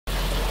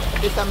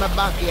This is my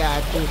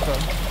backyard, people.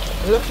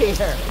 Look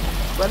here.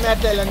 When I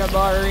tell you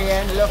about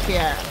rain, look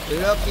here.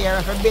 Look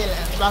here.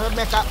 If I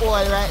make a hole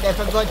right there, if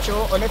I go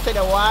through, when you see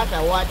the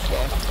water, watch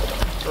there.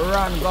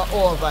 Run, go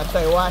over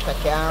so the water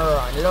can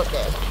run. Look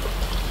there.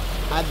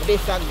 And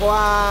this a go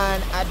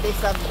on. And this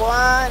a go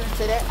on.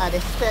 See there? And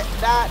the step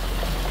that.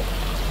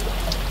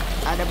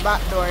 And the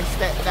back door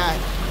step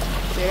that.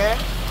 See there?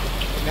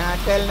 Now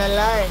tell no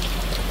lie.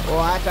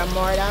 Water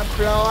more than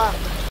flour.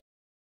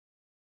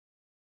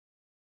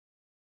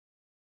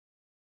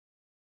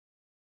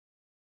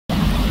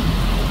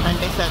 And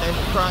this is the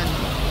front.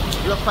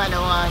 Look for the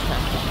water.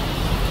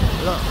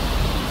 Look.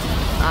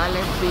 All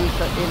the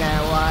people in the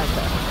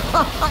water.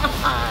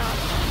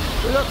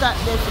 Look at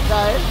this,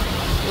 guys.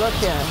 Look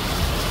here.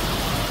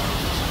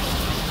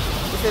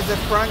 This is the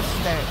front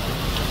step.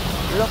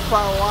 Look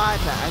for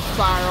water as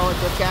far out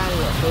you can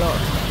look.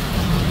 Look.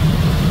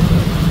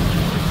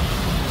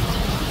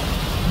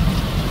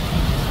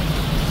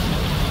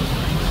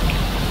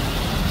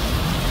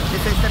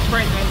 This is the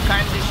present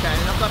condition.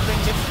 Look up in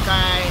the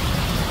sky.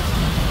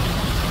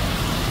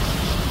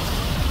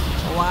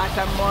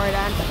 Water more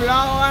than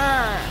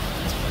flour.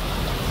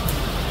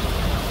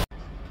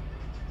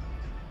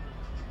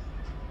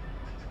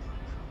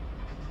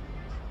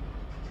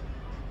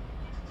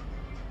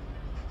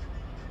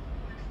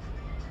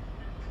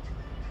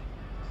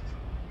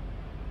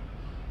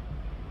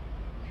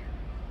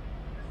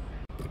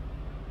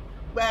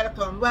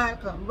 Welcome,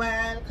 welcome,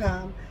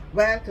 welcome,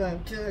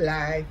 welcome to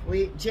Life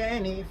with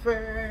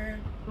Jennifer.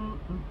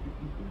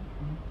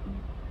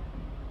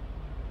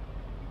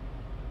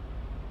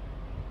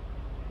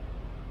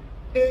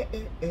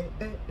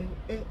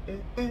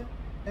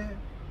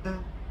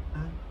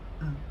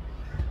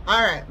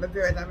 Alright, my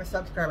viewers and my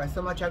subscribers,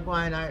 so much are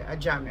going I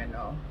jam you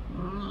now.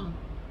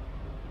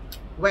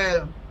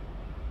 Well,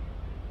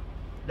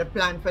 the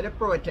plan for the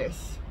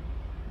protest,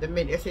 the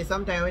media say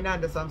sometimes we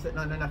not do something,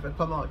 no have to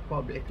come out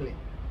publicly.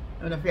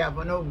 And if you have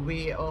no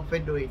way how to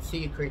do it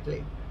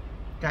secretly,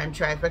 can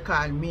try to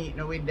call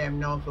meeting with them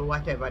now for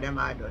whatever them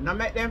are do. Now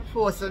make them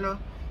force to do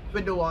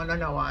what they want to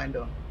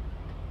do.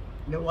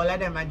 The whole of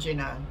them are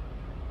general.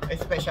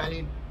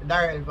 Especially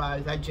Darrell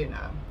Valls are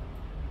general.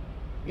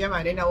 Yeah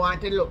man, they don't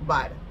want to look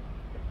bad.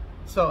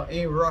 So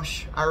he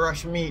rush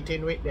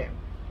meeting with them.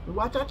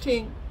 What a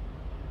thing.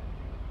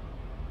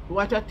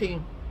 What a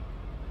thing.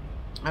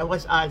 I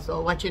was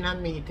also watching a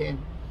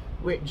meeting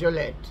with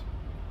Juliet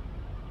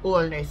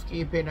Holness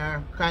keeping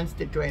her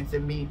constituency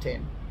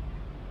meeting.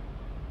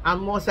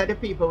 And most of the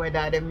people were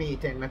at the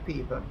meeting, my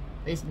people,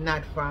 is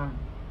not from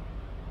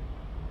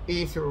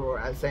East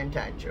Rural St.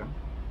 Andrew.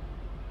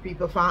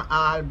 People from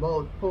all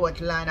about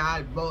Portland, all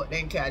about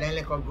them carry a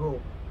little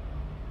group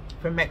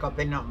to make up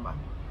a number,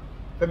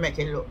 to make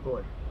it look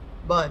good.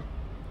 But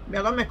I'm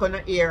going to make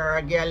an ear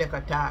or get a little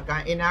talk,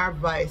 and in our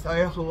voice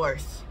or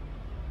horse.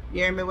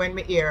 You hear me when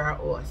me hear her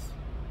horse?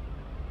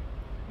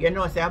 You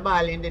know, say a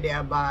ball in the day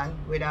a ball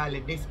with all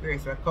the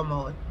disgrace will come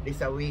out this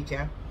a week,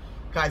 yeah?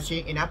 Because she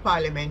in a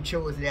parliament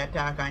Tuesday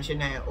attack and she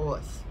not a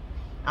horse.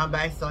 And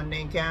by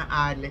Sunday can't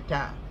hardly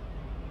talk.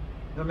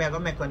 So I'm going to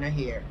make her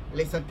hear.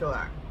 Listen to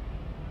her.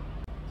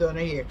 So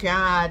here, can't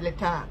hardly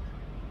talk.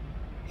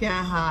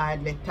 Can't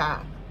hardly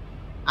talk.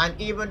 And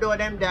even though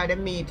them there the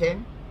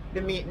meeting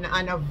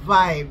on the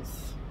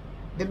vibes.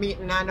 The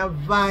meeting on the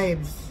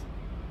vibes.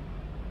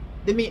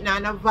 The meeting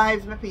on the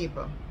vibes, my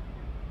people.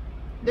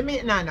 The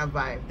meeting on the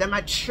vibes. Them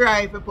a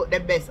try to put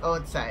the best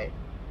outside.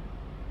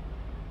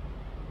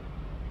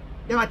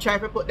 Them a try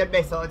to put the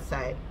best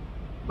outside.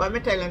 But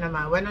me telling them,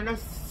 man, when you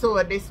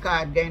sow this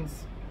card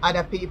against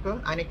other people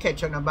and it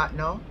catch on the back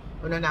now,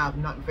 you don't have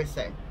nothing to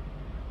say.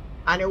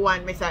 And the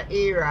one Mr.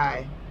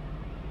 Heroy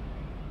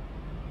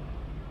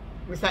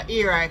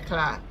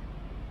Clark.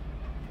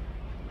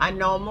 And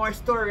no more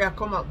story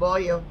come up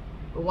about you.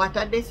 What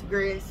a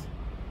disgrace.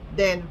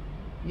 Then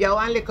you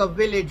want like a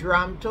village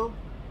ram to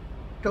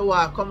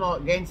come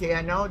out against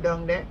you now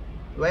down there.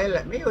 Well,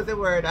 let me use the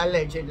word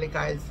allegedly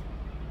because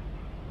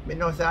I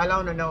know so all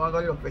I know I'm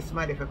gonna look for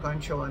somebody for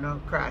control and no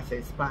cross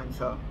his span.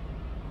 So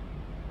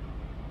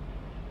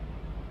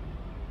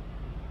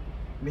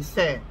me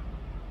say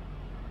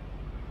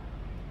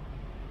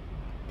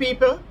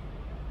people,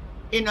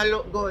 it don't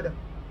look good.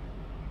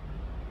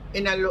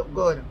 It don't look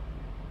good.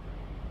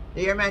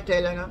 You hear me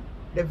tell you now?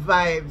 The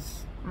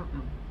vibes.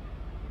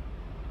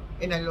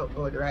 It don't look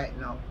good right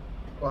now.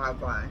 Go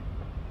have on.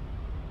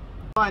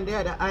 On the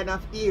other hand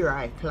of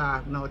Heroy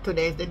Clark now,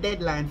 today is the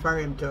deadline for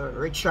him to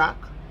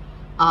retract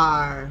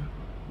or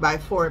by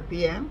 4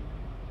 p.m.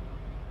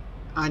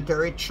 and to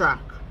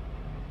retract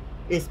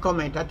his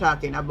comment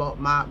talking about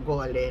Mark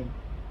Golden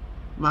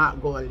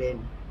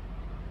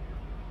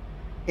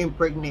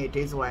impregnate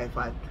his wife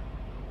at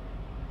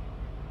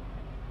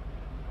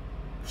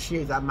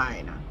she's a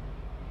minor.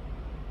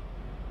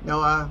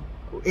 Now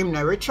him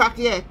not retract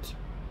yet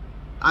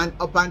and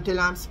up until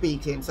I'm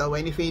speaking, so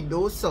when if he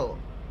do so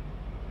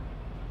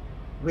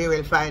we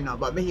will find out.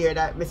 But me hear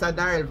that Mr.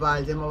 Darrell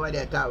Valls him over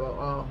there talk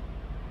about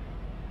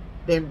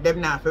them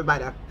not for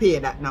bother pay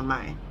that no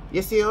mind.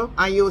 You see you?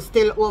 And you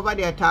still over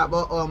there talk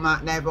about oh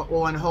Mark never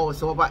own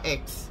house over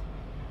X.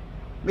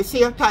 Me see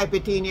you type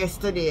it in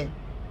yesterday.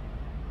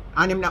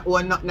 And him not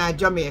own nothing in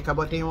Jamaica,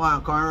 but he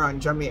want to come run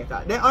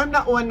Jamaica. Then I'm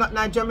not own nothing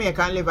in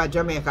Jamaica and live at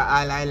Jamaica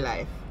all my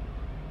life.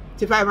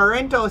 So if I have a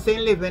rent house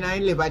in living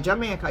and live at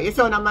Jamaica, you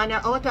sound a man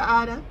out of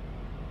order.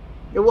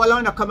 You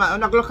will not come out, you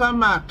not look at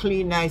my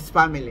clean, nice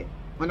family.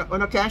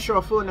 You can't show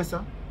a phone,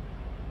 sir.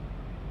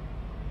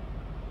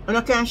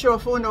 You can't show a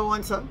phone no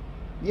one, sir.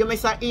 You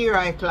miss a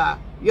Heroy Clark.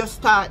 You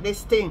start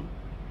this thing.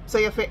 So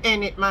you fi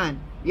end it, man.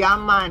 You're a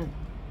man.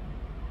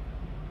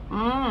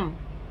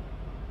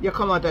 You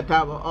come out of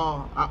talk about,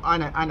 oh,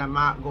 Anna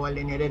Mark Gold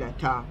and you did a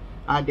talk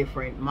a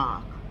different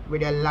mark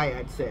with a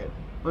liar self.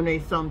 You know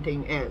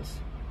something else.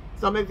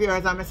 Some of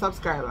viewers are my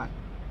subscribers.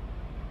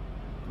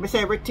 I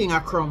say everything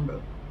a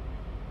crumble.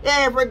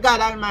 Every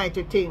God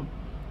Almighty thing.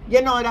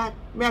 You know that?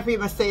 Me have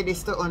even say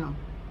this to you.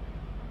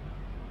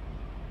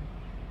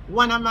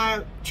 One of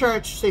my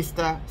church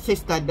sister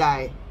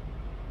died.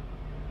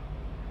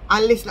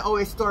 And listen how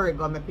a story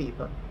go, my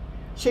people.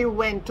 She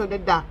went to the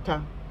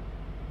doctor,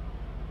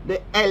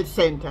 the health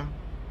center,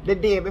 the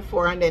day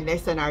before, and then they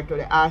sent her to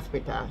the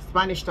hospital,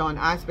 Spanish Town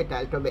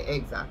Hospital to be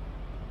exact.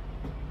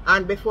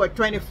 And before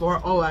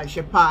 24 hours,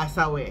 she passed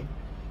away.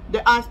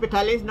 The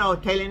hospital is now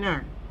telling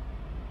her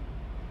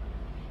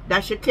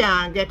that she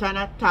can't get on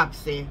a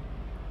taxi.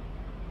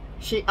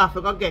 She have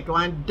to go get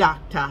one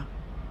doctor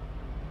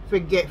for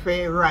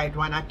ride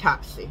one a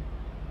taxi.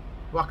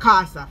 What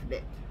cause of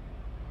death?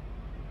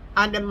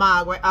 And the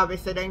morgue will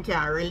obviously then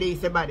can't release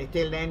the body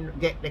till then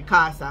get the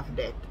cause of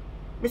death.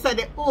 I said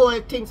the whole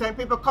thing, so when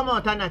people come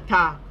out and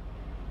attack,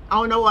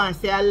 I don't want to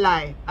say a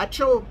lie, a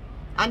truth.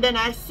 And then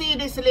I see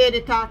this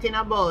lady talking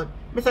about,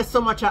 I said so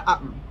much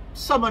happened.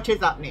 So much is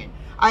happening.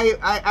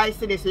 I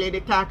see this lady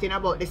talking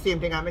about the same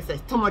thing and I say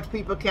too much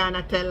people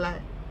cannot tell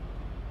lie.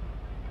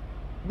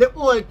 The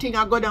whole thing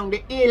I go down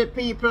the ill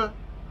people.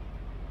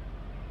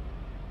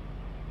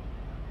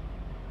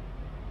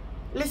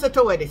 Listen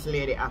to what this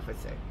lady have to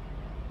say.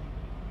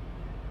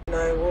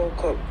 I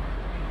woke up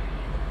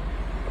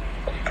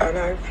and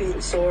I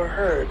feel so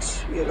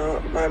hurt. You know,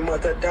 my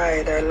mother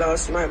died. I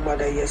lost my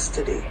mother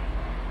yesterday.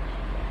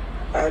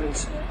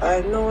 And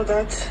I know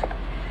that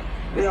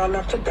we all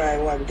have to die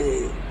one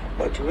day.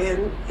 But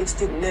when it's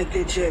the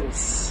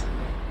negligence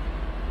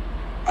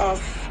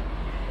of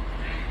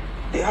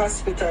the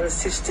hospital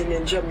system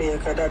in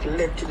Jamaica that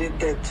led to the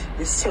death,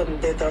 the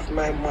sudden death of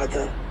my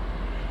mother,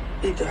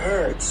 it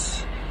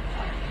hurts.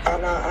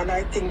 And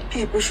I think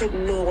people should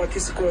know what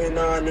is going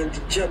on in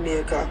the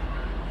Jamaica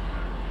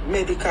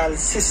medical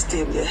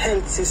system. The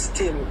health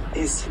system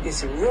is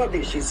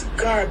rubbish, it's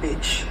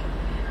garbage.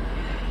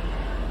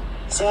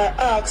 So I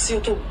ask you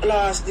to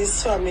blast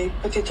this for me,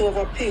 put it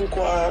over pink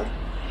wall.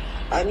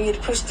 I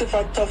need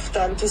Christopher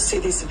Tufton to see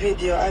this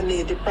video. I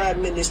need the Prime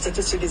Minister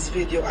to see this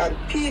video. And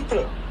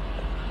people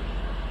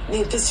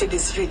need to see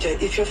this video.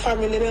 If your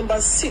family member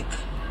is sick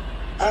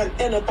and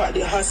end up at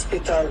the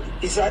hospital,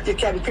 is that you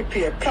can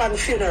prepare. Plan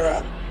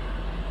funeral.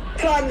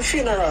 Plan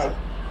funeral.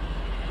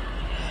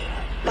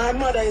 My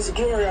mother is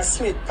Gloria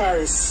Smith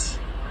Paris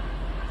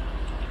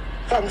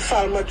from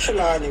Falmouth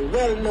Trelawney,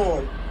 well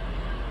known,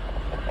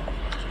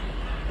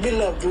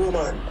 beloved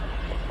woman.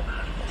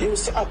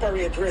 Used to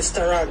operate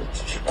restaurant.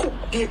 She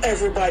cooked, give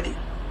everybody.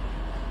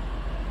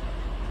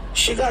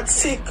 She got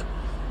sick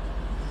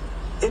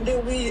in the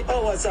wee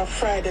hours of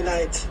Friday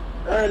night,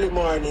 early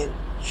morning.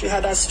 She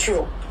had a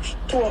stroke.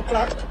 2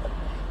 o'clock,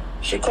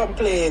 she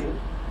complained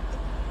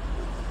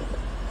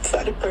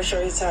that the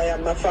pressure is high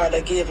and my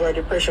father gave her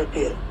the pressure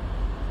pill.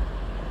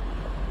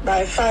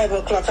 By 5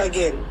 o'clock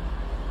again,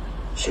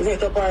 she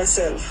wake up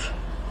herself,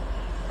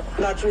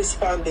 not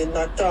responding,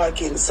 not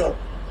talking. So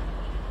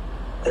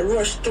they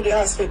rushed to the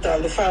hospital,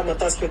 the Falmouth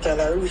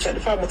Hospital. I reached at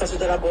the Falmouth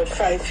Hospital about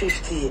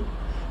 5:15.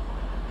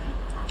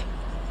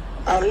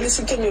 And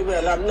listen to me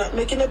well, I'm not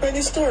making up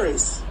any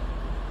stories.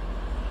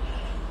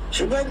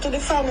 She went to the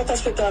Falmouth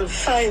Hospital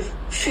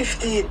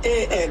 5:15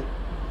 a.m.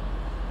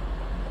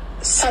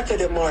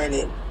 Saturday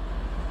morning.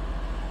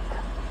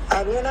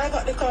 And when I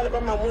got the call that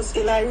my mom was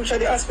ill, I reached at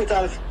the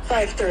hospital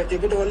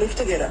 5:30. We don't live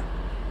together.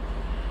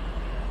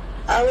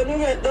 And when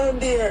we went down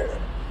there,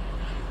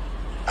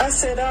 I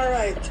said, all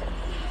right.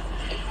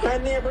 My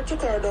neighbor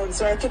took her down,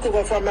 so I took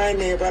over from my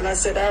neighbor and I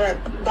said, all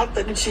right,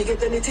 doctor, did she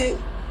get anything?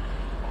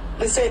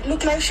 They said,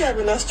 look like she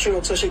having a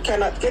stroke, so she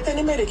cannot get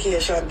any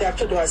medication. They have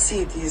to do a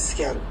CT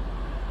scan.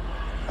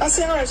 I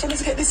said, all right, so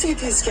let's get the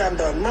CT scan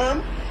done.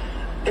 Ma'am,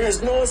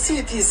 there's no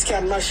CT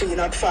scan machine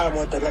at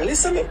Falmouth.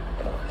 Listen to me.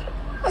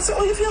 I said,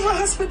 oh, if you have a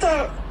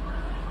hospital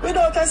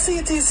without a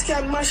CT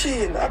scan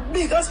machine, a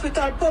big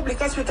hospital, public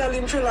hospital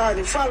in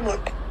Trelawney,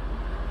 Falmouth.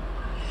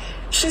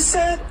 She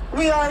said,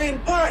 we are in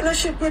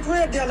partnership with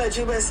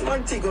Radiology West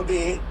Montego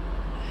Bay,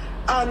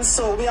 and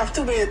so we have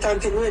to wait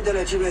until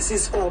Radiology West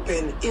is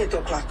open, 8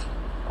 o'clock.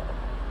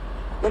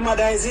 My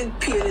mother is in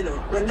pain, you know.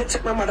 When they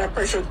check my mother's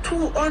pressure,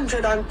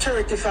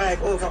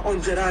 235 over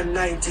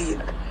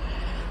 119.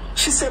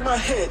 She said, my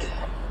head.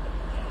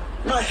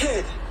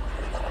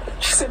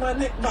 She said, my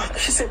neck back.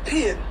 She said,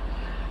 pain.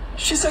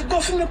 She said, go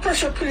for me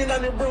pressure pill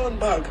in the brown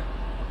bag.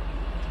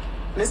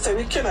 They said,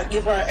 we cannot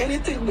give her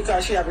anything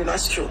because she having a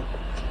stroke.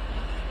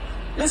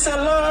 They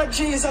said, Lord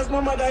Jesus, my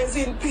mother is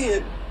in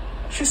pain.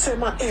 She said,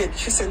 my head.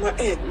 She said, my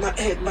head, my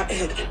head, my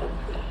head.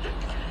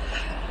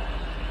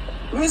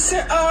 We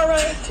said, all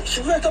right.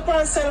 She wake up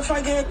herself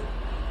again.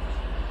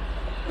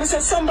 We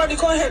said, somebody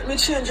can help me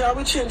change her.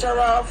 We change her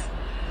off.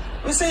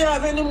 We said, you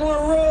have any more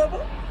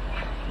robe?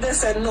 They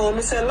said, no.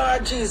 We said,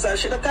 Lord Jesus.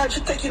 She thought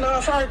she taking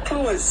off her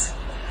clothes.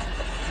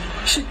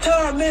 She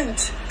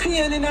torment.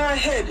 Pain in her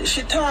head.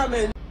 She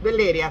torment. The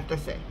lady have to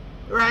say,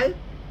 right?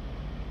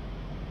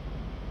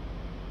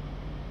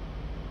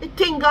 The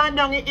thing gone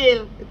down the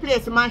hill, the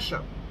place mash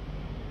up.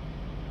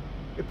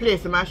 The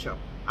place mash up.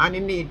 And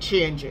it need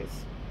changes.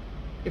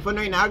 If you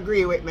don't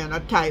agree with me,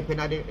 not type in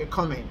the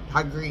comment,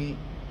 agree.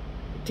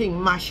 The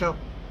thing mash up.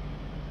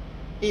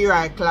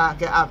 Heroy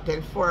Clark, you have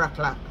till 4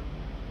 o'clock.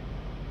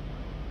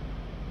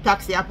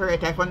 Taxi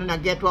operator, if you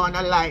don't get one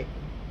a light,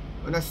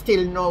 you don't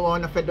still know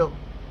one of it do.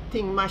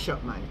 Thing mash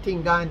up, man.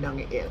 Thing gone down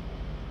the hill.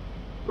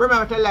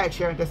 Remember to like,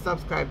 share, and to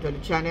subscribe to the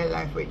channel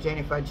Life with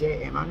Jennifer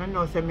JM. And I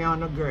know say me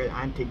on a girl,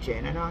 Auntie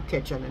Jane, and I'll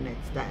catch you on the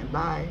next time.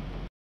 Bye.